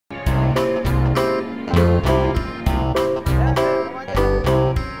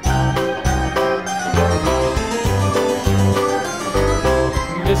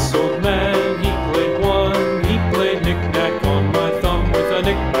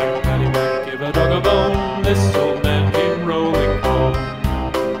this old man came rolling home.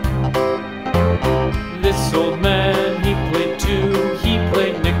 This old man, he played too. He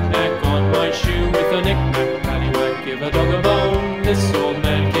played knick-knack on my shoe. With a knick-knack, paddywhack, give a dog a bone. This old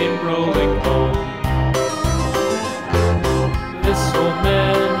man came rolling home. This old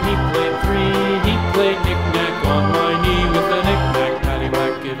man, he played three. He played knick-knack on my knee. With a knick-knack,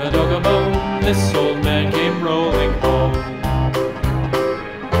 paddywhack, give a dog a bone. This old man came rolling home.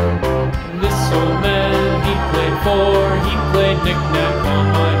 This old man, he played four. He played knick-knack on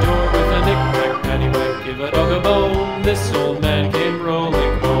my door. With a knick-knack, paddywhack, give a dog a bone. This old man came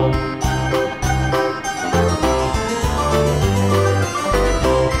rolling home.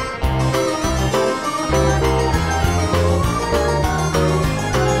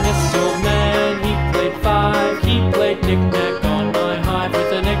 This old man, he played five. He played knick-knack on my hive.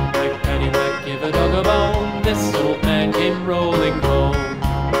 With a knick-knack, paddywhack, give a dog a bone. This old man came rolling home.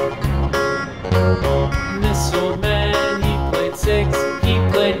 This old man, he played six. He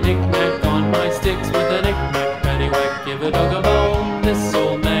played knick-knack on my sticks. With a knick-knack, paddywhack, give a dog a bone. This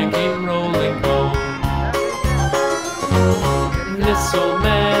old man came rolling home. This old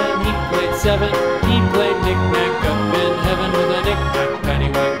man, he played seven. He played knick-knack up in heaven. With a knick-knack,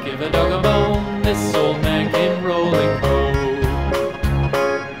 paddywhack, give a dog a bone. This old man came rolling home.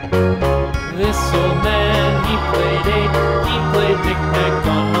 This old man, he played eight. He played knick-knack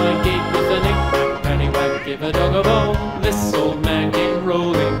on my gate. With a knick-knack, paddywhack, give a dog a bone. This old man came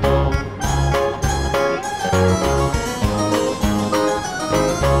rolling home.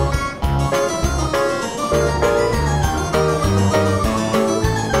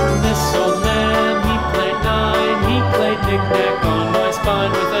 This old man, he played nine. He played knick-knack on my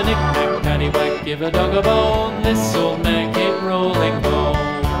spine. With a knick-knack, paddywhack, give a dog a bone. This old man came rolling home.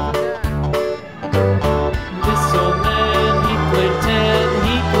 This old man, he played ten.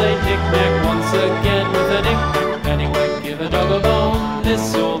 He played knick-knack once again. With a knick-knack, paddywhack, give a dog a bone.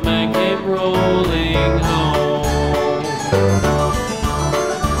 This old man came rolling home.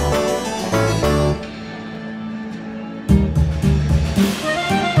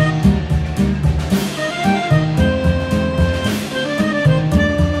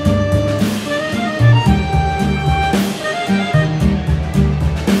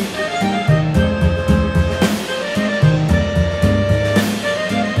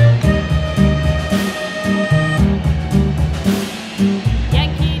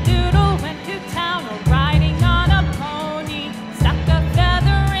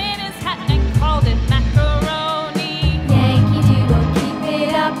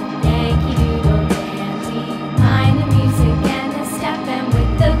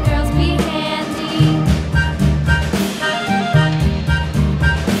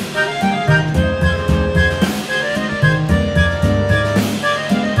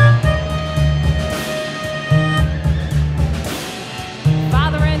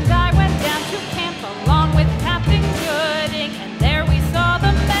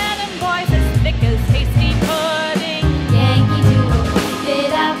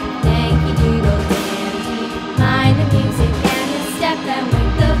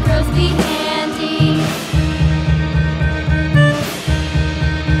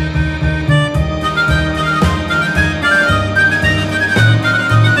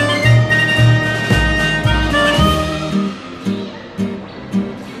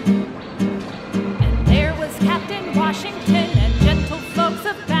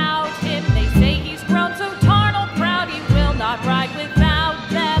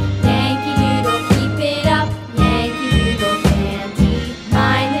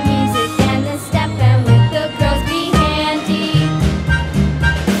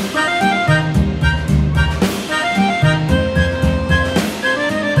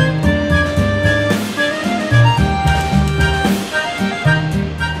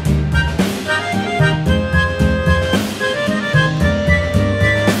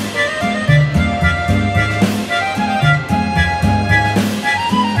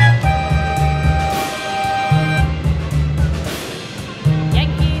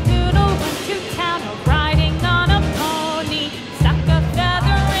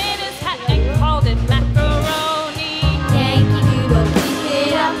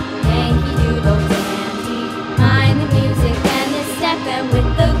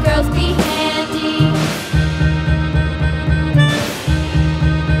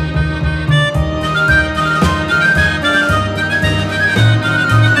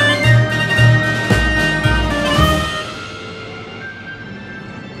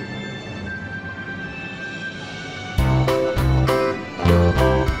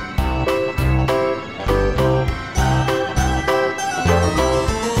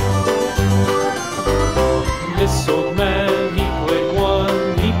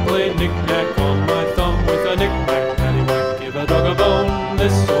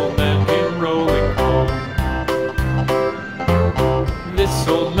 This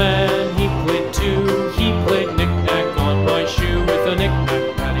old man, he played too. He played knick-knack on my shoe with a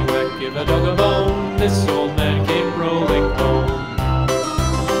knick-knack, paddywhack, give a dog a bone. This old man came rolling home.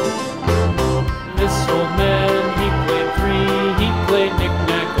 This old man, he played three. He played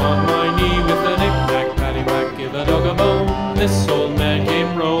knick-knack on my knee with a knick-knack, paddywhack, give a dog a bone. This old man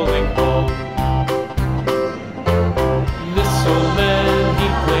came rolling home. This old man, he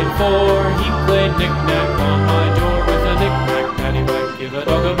played four. He played knick-knack on my door with a knick-knack, paddywhack, give a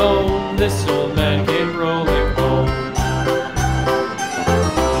dog a bone. This old man